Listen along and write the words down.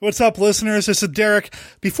What's up, listeners? This is Derek.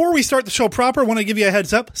 Before we start the show proper, I want to give you a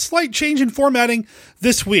heads up. Slight change in formatting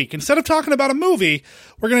this week. Instead of talking about a movie,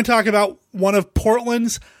 we're going to talk about one of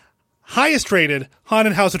Portland's highest rated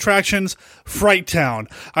haunted house attractions, Fright Town.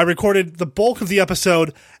 I recorded the bulk of the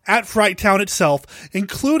episode at Fright Town itself,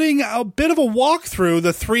 including a bit of a walk through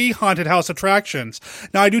the 3 haunted house attractions.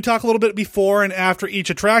 Now, I do talk a little bit before and after each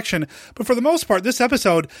attraction, but for the most part, this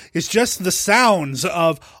episode is just the sounds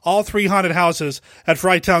of all 3 haunted houses at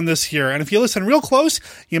Fright Town this year. And if you listen real close,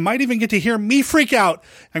 you might even get to hear me freak out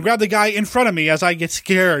and grab the guy in front of me as I get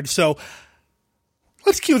scared. So,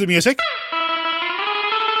 let's cue the music.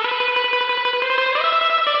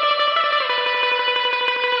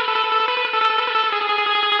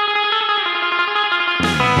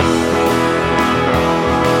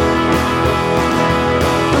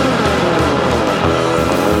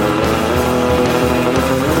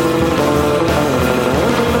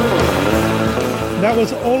 That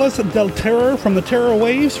was Olas del Terror from the Terror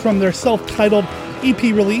Waves from their self-titled EP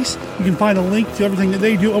release. You can find a link to everything that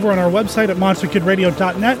they do over on our website at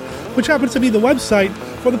monsterkidradio.net, which happens to be the website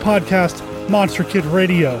for the podcast Monster Kid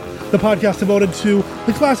Radio. The podcast devoted to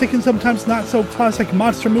the classic and sometimes not so classic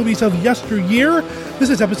monster movies of yesteryear. This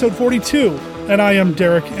is episode 42, and I am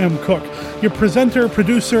Derek M. Cook, your presenter,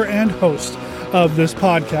 producer, and host of this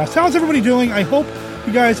podcast. How's everybody doing? I hope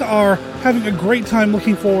you guys are having a great time,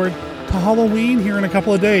 looking forward to Halloween here in a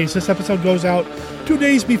couple of days. This episode goes out 2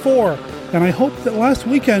 days before, and I hope that last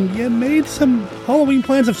weekend you made some Halloween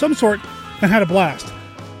plans of some sort and had a blast.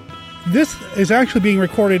 This is actually being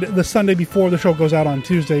recorded the Sunday before the show goes out on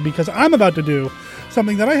Tuesday, because I'm about to do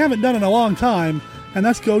something that I haven't done in a long time, and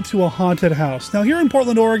that's go to a haunted house. Now, here in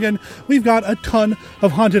Portland, Oregon, we've got a ton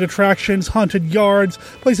of haunted attractions, haunted yards,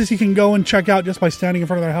 places you can go and check out just by standing in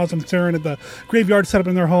front of their house and staring at the graveyard set up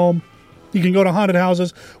in their home. You can go to haunted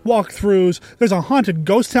houses, walk-throughs. There's a haunted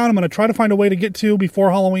ghost town I'm going to try to find a way to get to before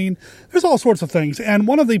Halloween. There's all sorts of things. And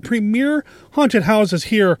one of the premier haunted houses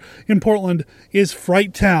here in Portland is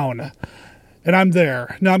Fright Town. And I'm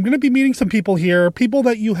there. Now, I'm going to be meeting some people here, people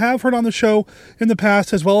that you have heard on the show in the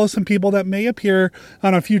past, as well as some people that may appear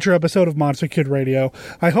on a future episode of Monster Kid Radio.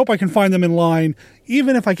 I hope I can find them in line.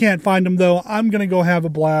 Even if I can't find them, though, I'm going to go have a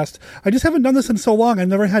blast. I just haven't done this in so long. I've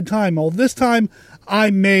never had time. Well, this time, I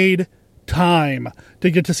made time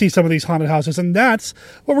to get to see some of these haunted houses, and that's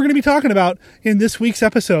what we're going to be talking about in this week's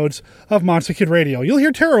episodes of Monster Kid Radio. You'll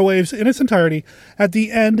hear Terror Waves in its entirety at the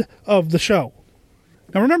end of the show.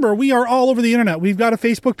 Now remember, we are all over the internet. We've got a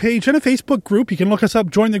Facebook page and a Facebook group. You can look us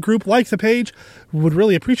up, join the group, like the page. Would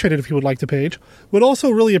really appreciate it if you would like the page. Would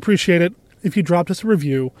also really appreciate it if you dropped us a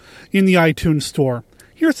review in the iTunes store.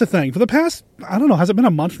 Here's the thing. For the past, I don't know, has it been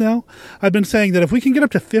a month now? I've been saying that if we can get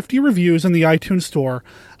up to 50 reviews in the iTunes store,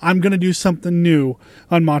 I'm going to do something new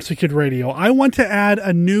on Monster Kid Radio. I want to add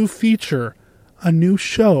a new feature, a new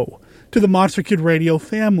show to the Monster Kid Radio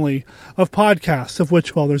family of podcasts, of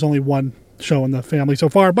which, well, there's only one show in the family so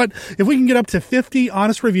far. But if we can get up to 50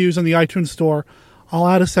 honest reviews in the iTunes store, I'll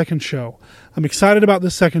add a second show. I'm excited about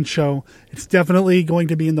this second show. It's definitely going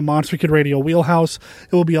to be in the Monster Kid Radio wheelhouse.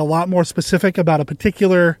 It will be a lot more specific about a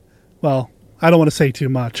particular, well, I don't want to say too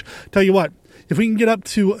much. Tell you what, if we can get up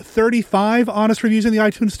to 35 honest reviews in the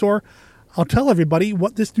iTunes store, I'll tell everybody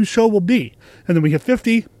what this new show will be. And then we hit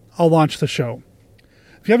 50, I'll launch the show.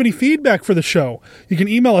 If you have any feedback for the show, you can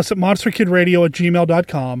email us at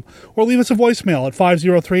monsterkidradio@gmail.com or leave us a voicemail at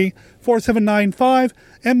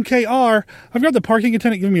 503-4795-MKR. I've got the parking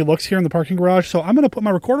attendant giving me looks here in the parking garage, so I'm going to put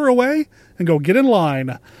my recorder away and go get in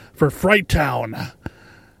line for Fright Town.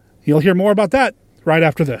 You'll hear more about that right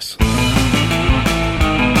after this.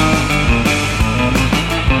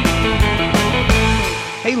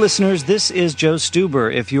 Hey listeners, this is Joe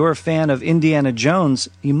Stuber. If you're a fan of Indiana Jones,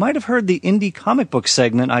 you might have heard the Indie Comic Book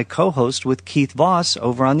segment I co-host with Keith Voss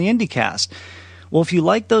over on the IndieCast. Well, if you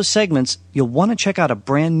like those segments, you'll want to check out a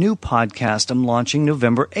brand new podcast I'm launching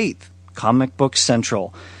November 8th, Comic Book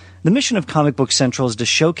Central. The mission of Comic Book Central is to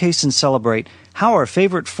showcase and celebrate how our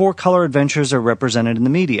favorite four-color adventures are represented in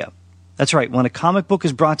the media. That's right, when a comic book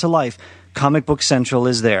is brought to life, Comic Book Central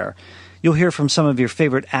is there. You'll hear from some of your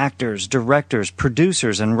favorite actors, directors,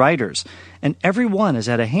 producers, and writers, and everyone has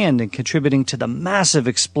had a hand in contributing to the massive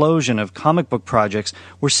explosion of comic book projects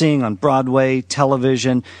we're seeing on Broadway,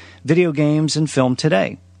 television, video games, and film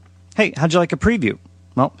today. Hey, how'd you like a preview?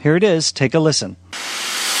 Well, here it is. Take a listen.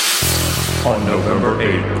 On November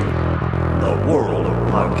 8th, the world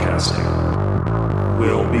of podcasting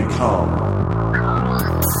will become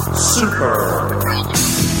super.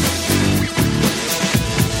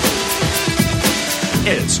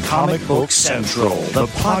 It's Comic Book Central, the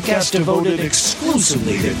podcast devoted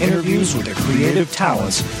exclusively to interviews with the creative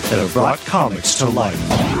talents that have brought comics to life.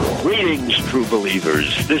 Greetings, true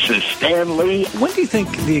believers. This is Stan Lee. When do you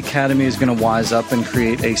think the Academy is going to wise up and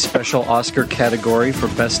create a special Oscar category for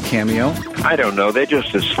Best Cameo? I don't know. They're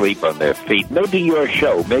just asleep on their feet. Maybe your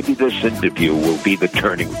show, maybe this interview will be the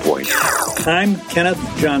turning point. I'm Kenneth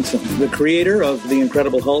Johnson, the creator of the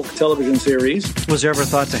Incredible Hulk television series. Was there ever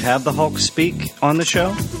thought to have the Hulk speak on the show?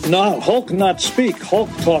 No, Hulk not speak. Hulk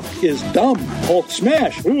talk is dumb. Hulk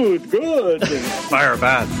smash. Good. Fire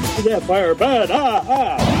bad. Yeah, fire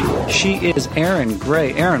bad. She is Erin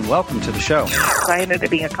Gray. Erin, welcome to the show. I ended up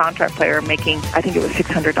being a contract player making, I think it was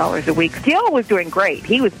 $600 a week. Steele was doing great.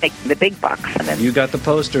 He was making the big bucks. And then You got the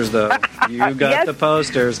posters, though. You got Yes. the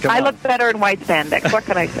posters. Come on. I look better in white spandex. What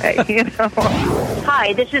can I say?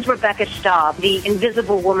 Hi, this is Rebecca Staub, the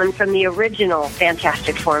Invisible Woman from the original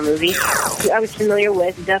Fantastic Four movie. I was familiar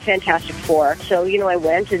with the Fantastic Four, so, I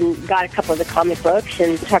went and got a couple of the comic books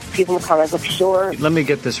and talked to people in the comic book store. Let me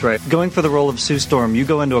get this right. Going for the role of Sue Storm, you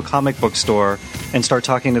go into a comic book store and start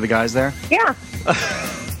talking to the guys there? Yeah.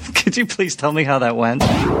 Could you please tell me how that went?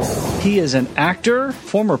 He is an actor,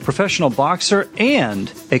 former professional boxer, and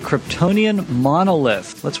a Kryptonian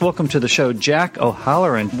monolith. Let's welcome to the show Jack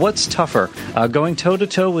O'Halloran. What's tougher, going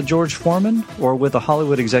toe-to-toe with George Foreman or with a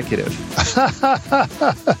Hollywood executive?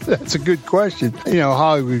 That's a good question.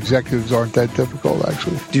 Hollywood executives aren't that difficult,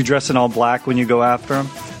 actually. Do you dress in all black when you go after him?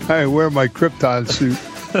 I wear my Krypton suit.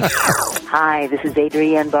 Hi, this is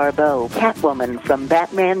Adrienne Barbeau, Catwoman from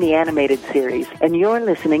Batman the Animated Series, and you're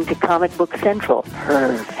listening to Comic Book Central.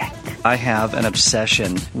 Perfect. I have an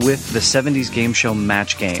obsession with the 70s game show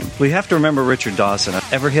Match Game. We have to remember Richard Dawson.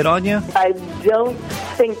 Ever hit on you? I don't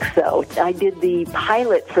think so. I did the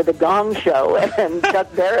pilot for The Gong Show, and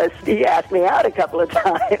Chuck Barris, he asked me out a couple of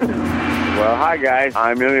times. Well, hi, guys.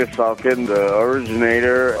 I'm Ilya Salkin, the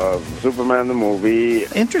originator of Superman the movie.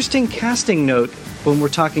 Interesting casting note when we're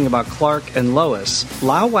talking about Clark and Lois.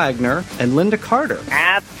 Lau Wagner and Linda Carter.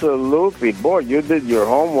 Absolutely. Boy, you did your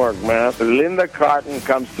homework, man. Linda Carter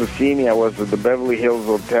comes to see me. I was at the Beverly Hills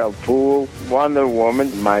Hotel pool. Wonder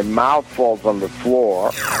Woman. My mouth falls on the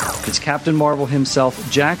floor. It's Captain Marvel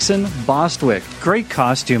himself, Jackson Bostwick. Great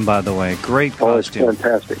costume, by the way. Great costume. Oh, it's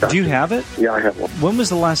fantastic. Do you have it? Yeah, I have one. When was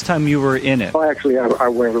the last time you were in it? Well, actually, I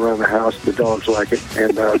wear it around the house. The dogs like it.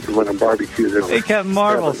 And when I'm barbecuing it. Hey, Captain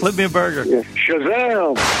Marvel, flip me a burger. Yeah. Shazam!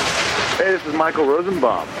 Hey, this is Michael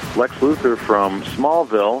Rosenbaum, Lex Luthor from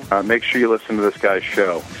Smallville. Make sure you listen to this guy's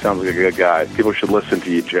show. He sounds like a good guy. People should listen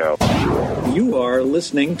to you, Joe. You are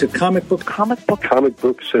listening to Comic Book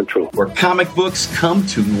Central, where comic books come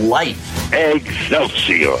to life.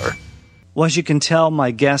 Excelsior! Well, as you can tell,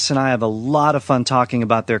 my guests and I have a lot of fun talking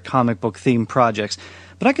about their comic book themed projects.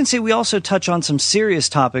 But I can say we also touch on some serious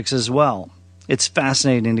topics as well. It's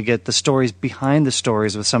fascinating to get the stories behind the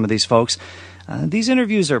stories with some of these folks. These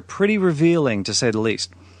interviews are pretty revealing, to say the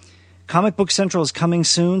least. Comic Book Central is coming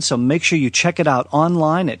soon, so make sure you check it out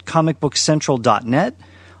online at comicbookcentral.net,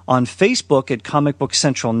 on Facebook at Comic Book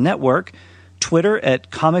Central Network, Twitter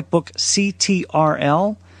at Comic Book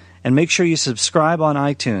CTRL, and make sure you subscribe on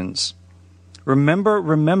iTunes.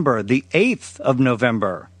 Remember, the 8th of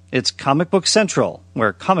November, it's Comic Book Central,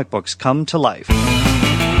 where comic books come to life.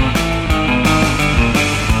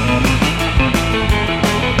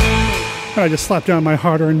 I just slapped down my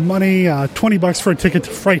hard-earned money, $20 for a ticket to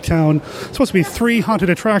Fright Town. Supposed to be 3 haunted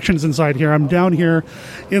attractions inside here. I'm down here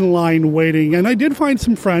in line waiting, and I did find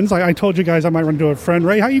some friends. I told you guys I might run into a friend.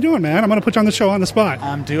 Ray, how you doing, man? I'm going to put you on the show on the spot.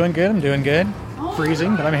 I'm doing good.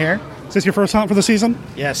 Freezing, but I'm here. Is this your first haunt for the season?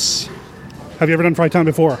 Yes. Have you ever done Fright Town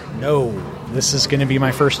before? No. This is going to be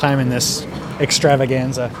my first time in this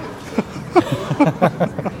extravaganza.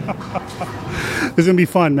 This is going to be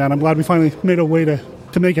fun, man. I'm glad we finally made a way to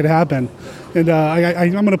make it happen. And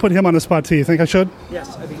I'm going to put him on the spot, too. You think I should?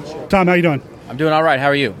 Yes, I think you should. Tom, how you doing? I'm doing all right. How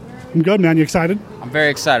are you? I'm good, man. You excited? I'm very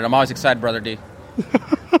excited. I'm always excited, Brother D.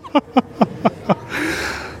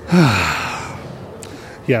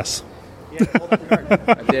 Yes.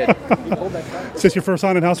 I did. Is this your first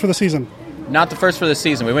haunted house for the season? Not the first for the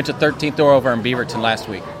season. We went to 13th Door over in Beaverton last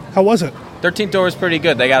week. How was it? 13th Door is pretty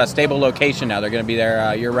good. They got a stable location now. They're going to be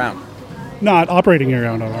there year-round. Not operating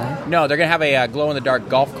year-round, all right? No, they're going to have a glow-in-the-dark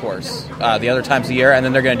golf course the other times a year, and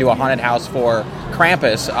then they're going to do a haunted house for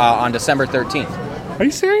Krampus on December 13th. Are you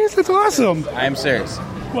serious? That's awesome. I am serious.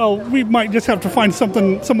 Well, we might just have to find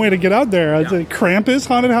some way to get out there. The Krampus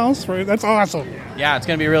haunted house, right? That's awesome. Yeah, it's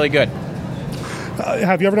going to be really good.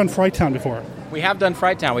 Have you ever done Fright Town before? We have done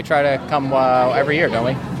Fright Town. We try to come every year, don't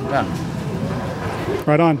we? Yeah.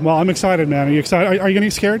 Right on. Well, I'm excited, man. Are you excited? Are you going to be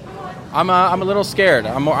scared? I'm a little scared.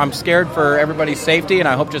 I'm scared for everybody's safety, and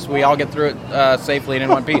I hope just we all get through it safely and in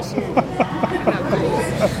one piece.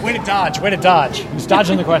 Way to dodge. He's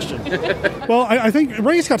dodging the question. Well, I think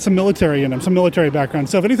Ray's got some military in him, some military background.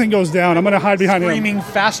 So if anything goes down, I'm going to hide behind him. Screaming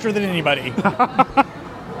faster than anybody. All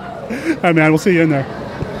right, man, we'll see you in there.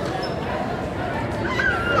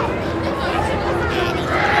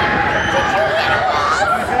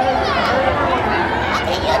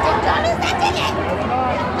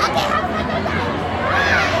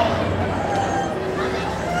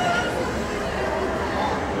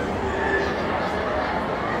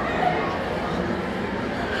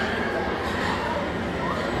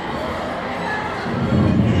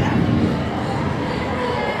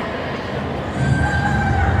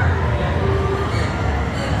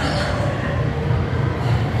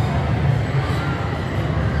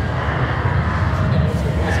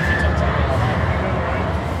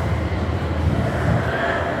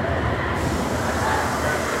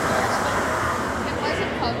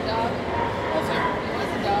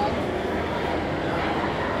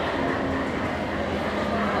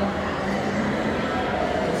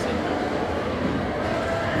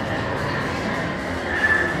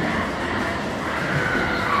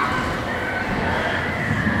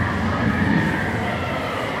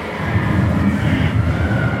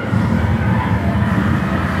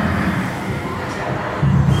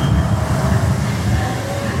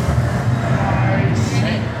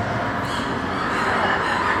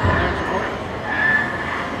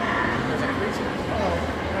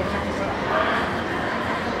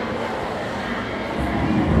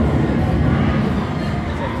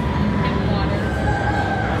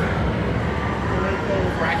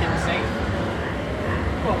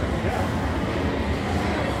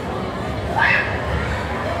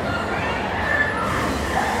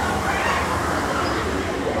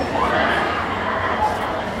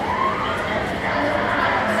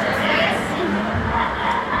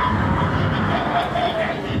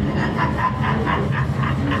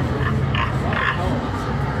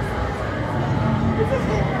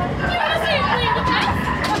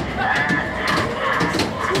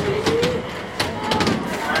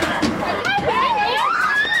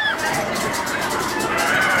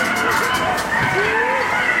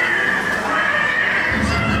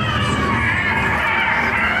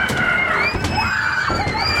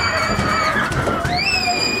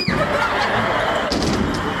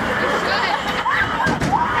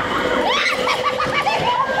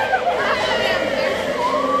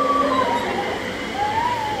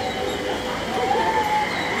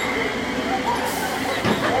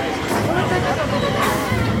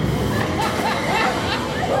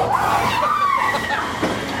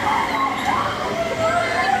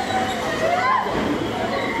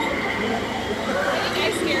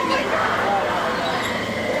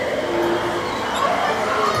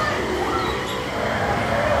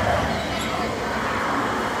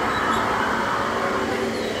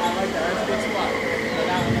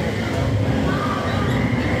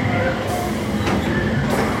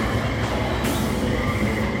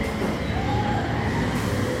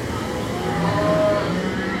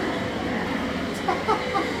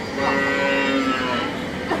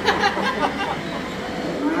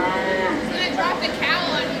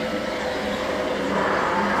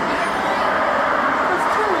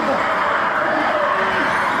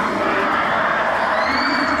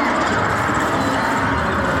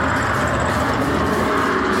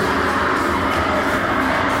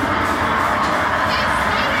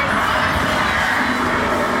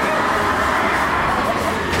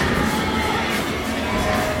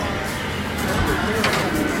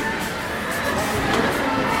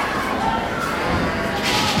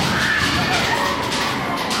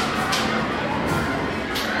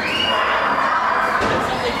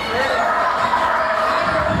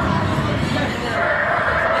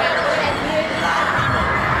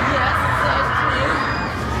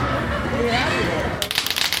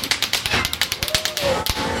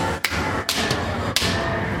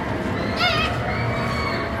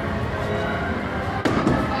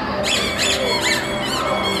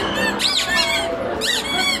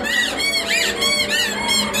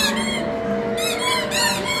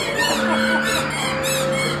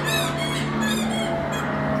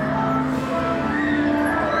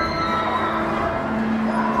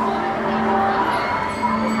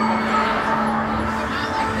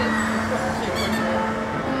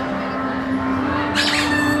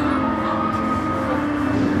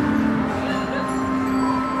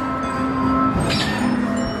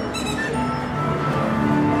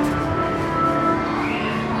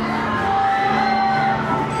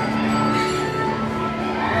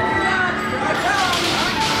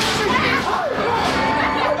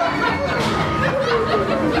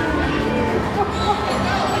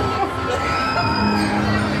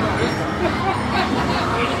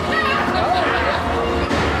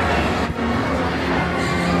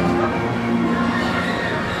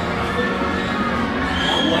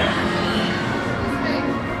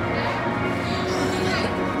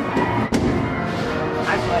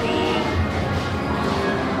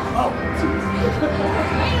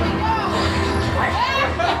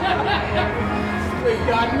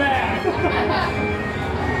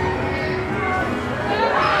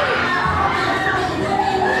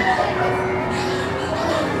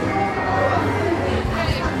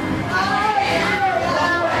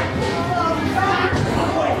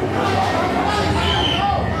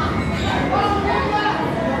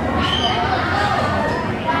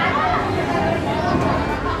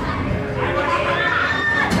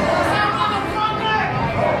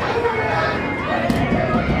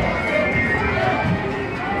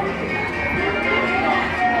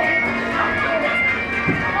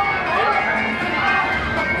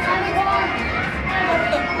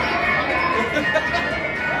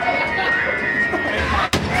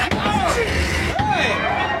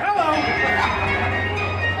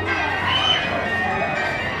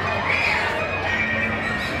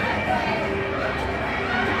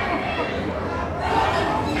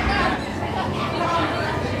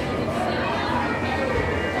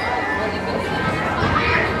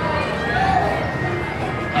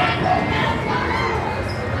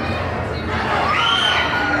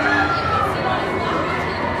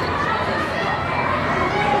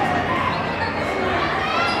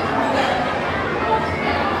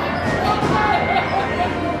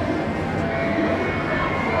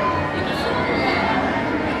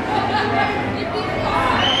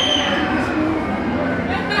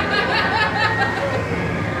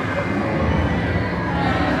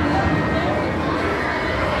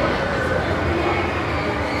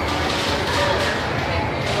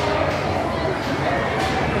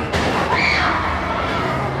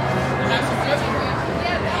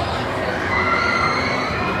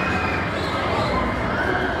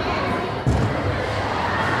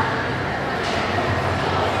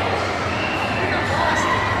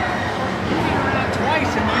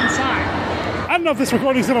 don't know if this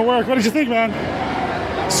recording's going to work. What did you think, man?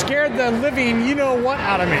 Scared the living you-know-what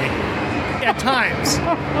out of me at times.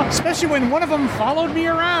 Especially when one of them followed me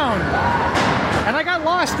around. And I got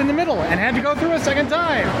lost in the middle and had to go through a second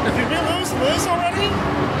time. Did we lose Liz already?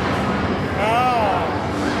 Oh.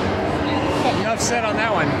 Enough said on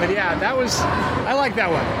that one. But yeah, I like that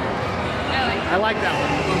one. I like that one.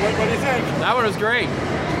 What do you think? That one was great.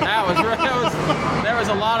 There was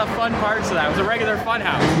a lot of fun parts of that. It was a regular fun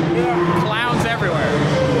house. Yeah. Clowns everywhere.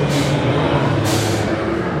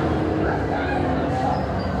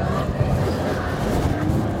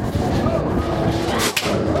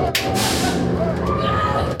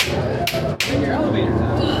 Take your elevators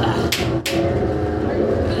out.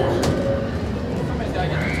 Somebody's got to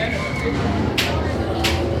get their attention.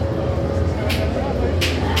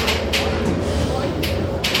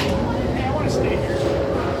 Hey, I want to stay here.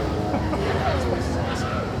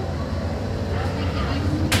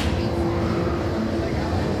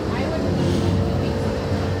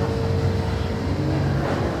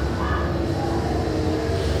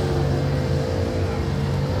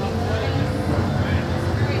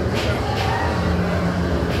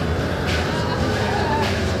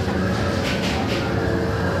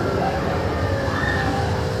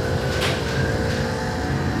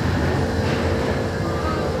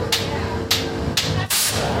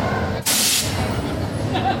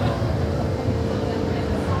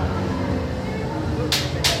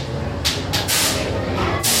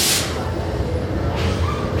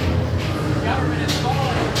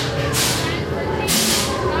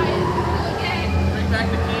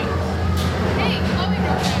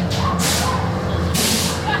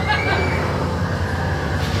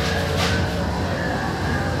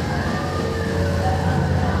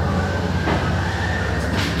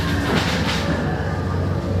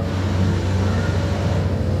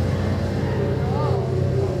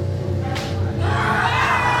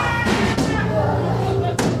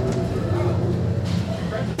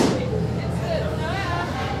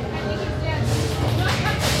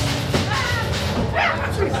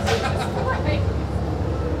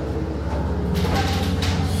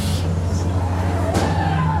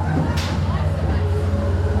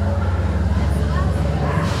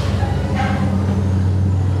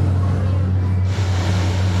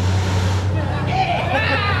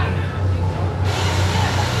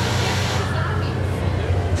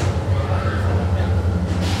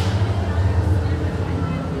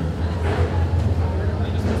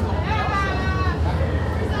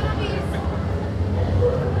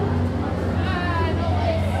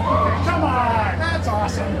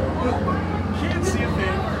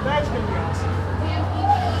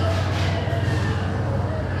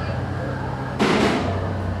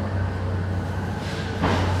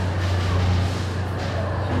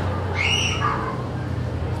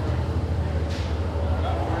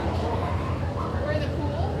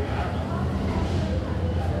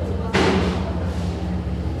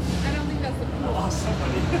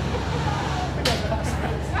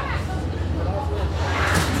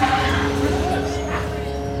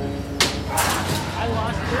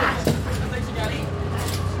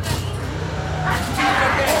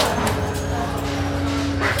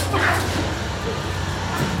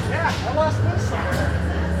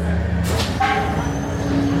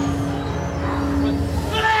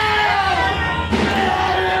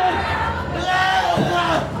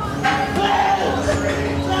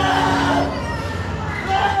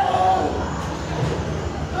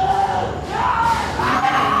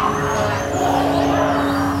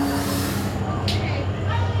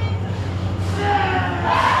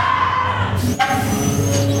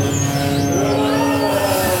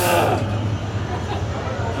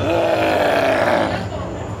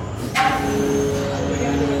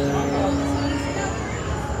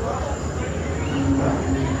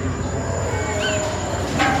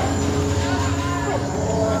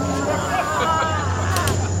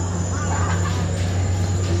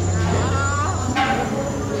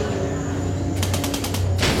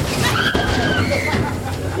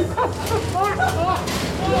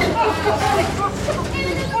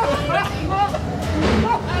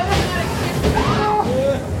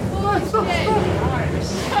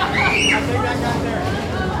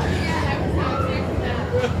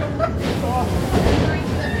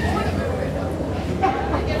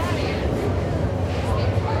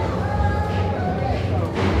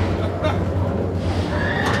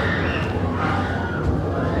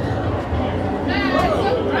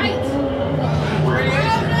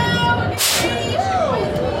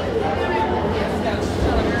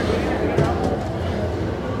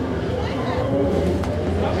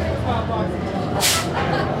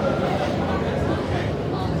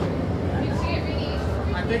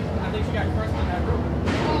 think she got crushed in that room.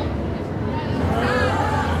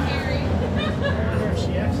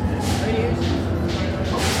 She exited. Radiation.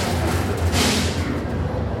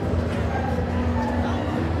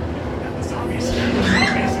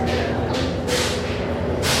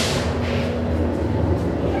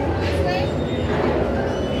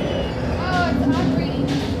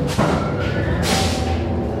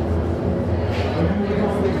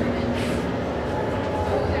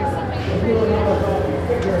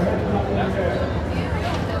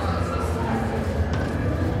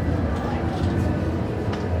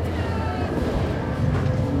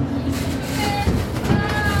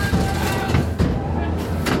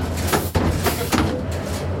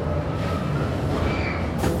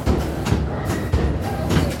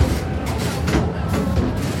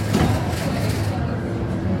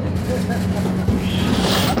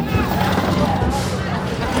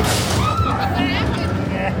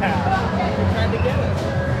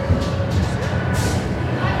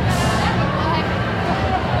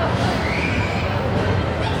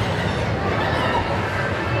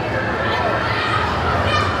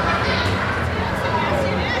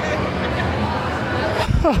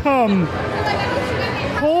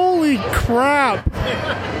 Holy crap.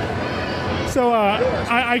 So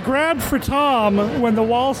I grabbed for Tom when the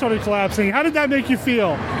wall started collapsing. How did that make you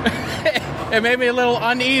feel? It made me a little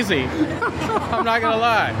uneasy. I'm not going to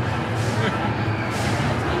lie.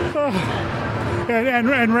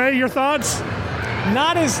 And Ray, your thoughts?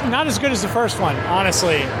 Not as good as the first one,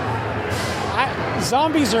 honestly.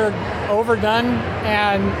 Zombies are overdone,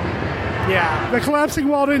 and yeah. The collapsing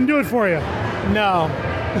wall didn't do it for you? No.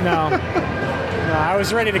 I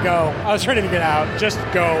was ready to go. I was ready to get out. Just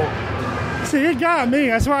go. See, it got me.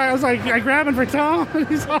 That's why I was like, I grabbing for Tom.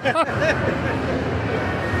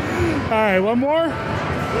 All right, one more?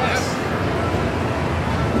 Yes.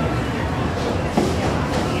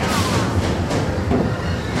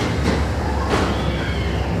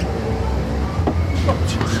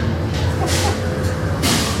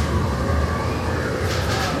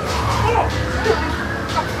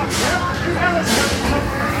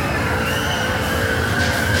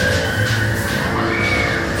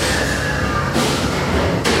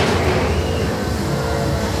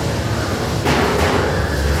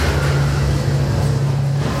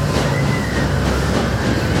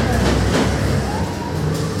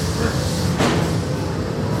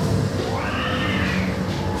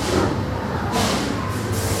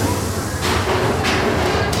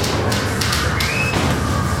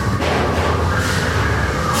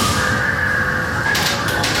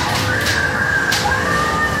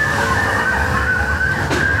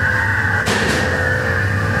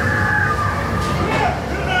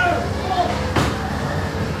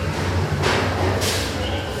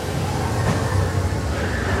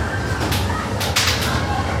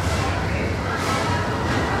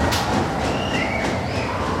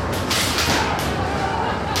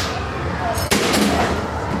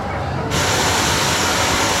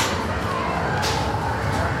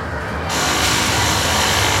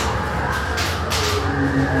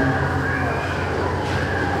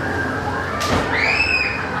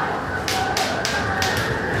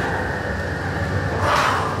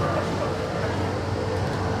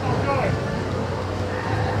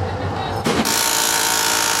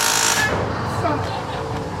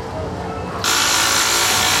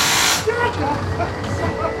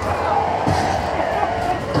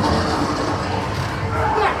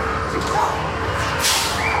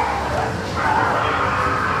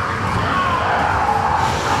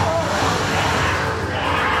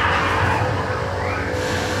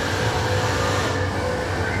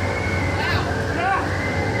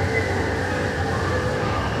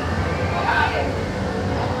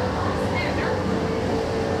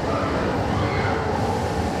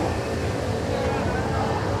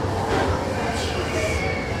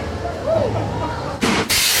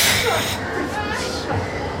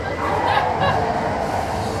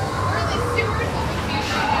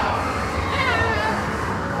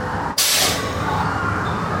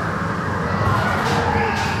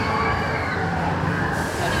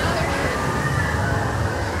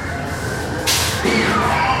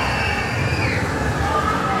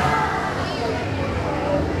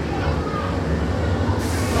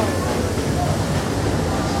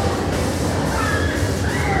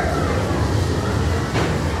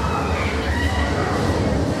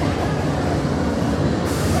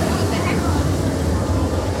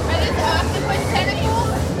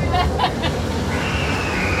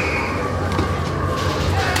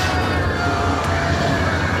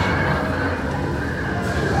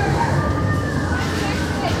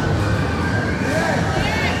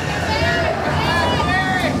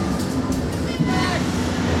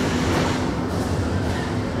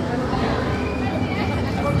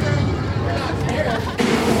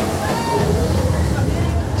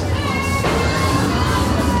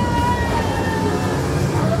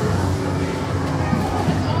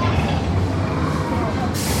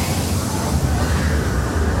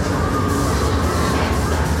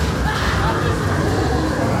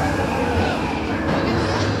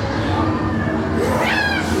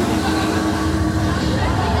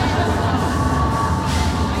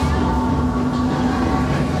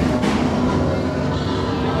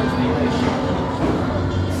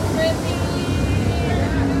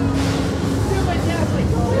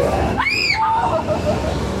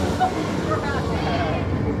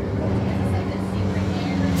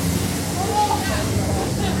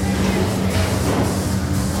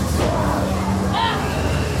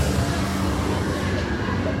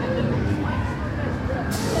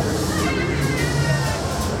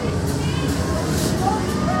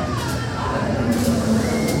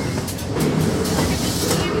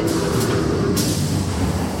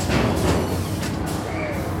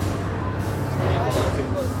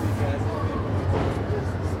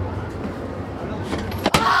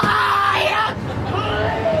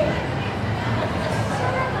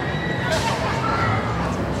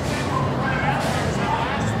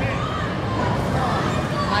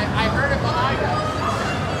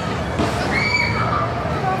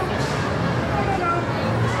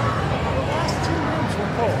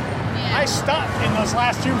 this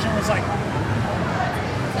last tombstone was like...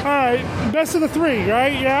 All right, best of the three,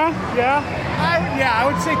 right? Yeah? I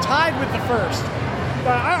would say tied with the first.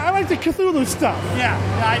 I like the Cthulhu stuff. Yeah.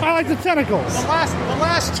 I like the tentacles. The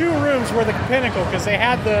last two rooms were the pinnacle because they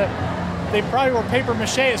probably were paper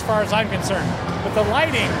mache as far as I'm concerned. But the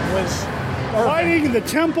lighting was... The lighting, the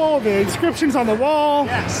temple, the inscriptions on the wall.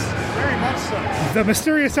 Yes, very much so. The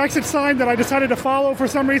mysterious exit sign that I decided to follow for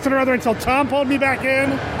some reason or other until Tom pulled me back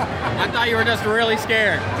in. I thought you were just really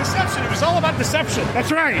scared. Deception. It was all about deception.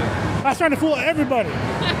 That's right. I was trying to fool everybody.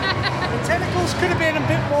 The tentacles could have been a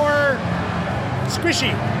bit more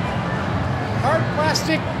squishy. Hard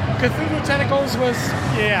plastic Cthulhu tentacles was,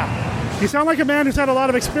 yeah. You sound like a man who's had a lot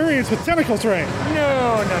of experience with tentacles, Ray.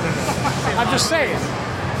 No. I'm just saying.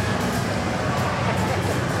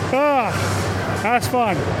 That's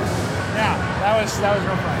fun. Yeah, that was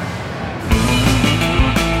real fun.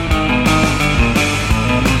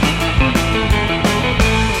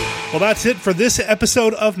 Well, that's it for this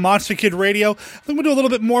episode of Monster Kid Radio. I think we'll do a little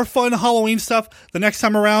bit more fun Halloween stuff the next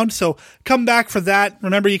time around, so come back for that.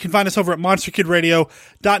 Remember, you can find us over at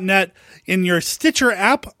monsterkidradio.net in your Stitcher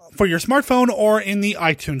app for your smartphone or in the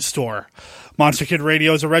iTunes Store. Monster Kid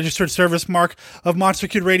Radio is a registered service mark of Monster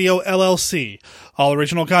Kid Radio, LLC. All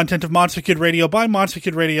original content of Monster Kid Radio by Monster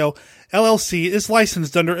Kid Radio, LLC is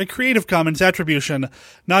licensed under a Creative Commons Attribution,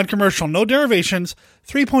 Non-Commercial, No Derivations,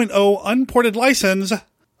 3.0 Unported License.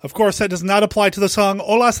 Of course, that does not apply to the song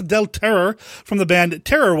Olas del Terror from the band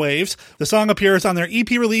Terror Waves. The song appears on their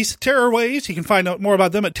EP release, Terror Waves. You can find out more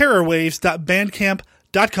about them at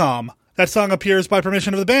terrorwaves.bandcamp.com. That song appears by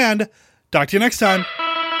permission of the band. Talk to you next time.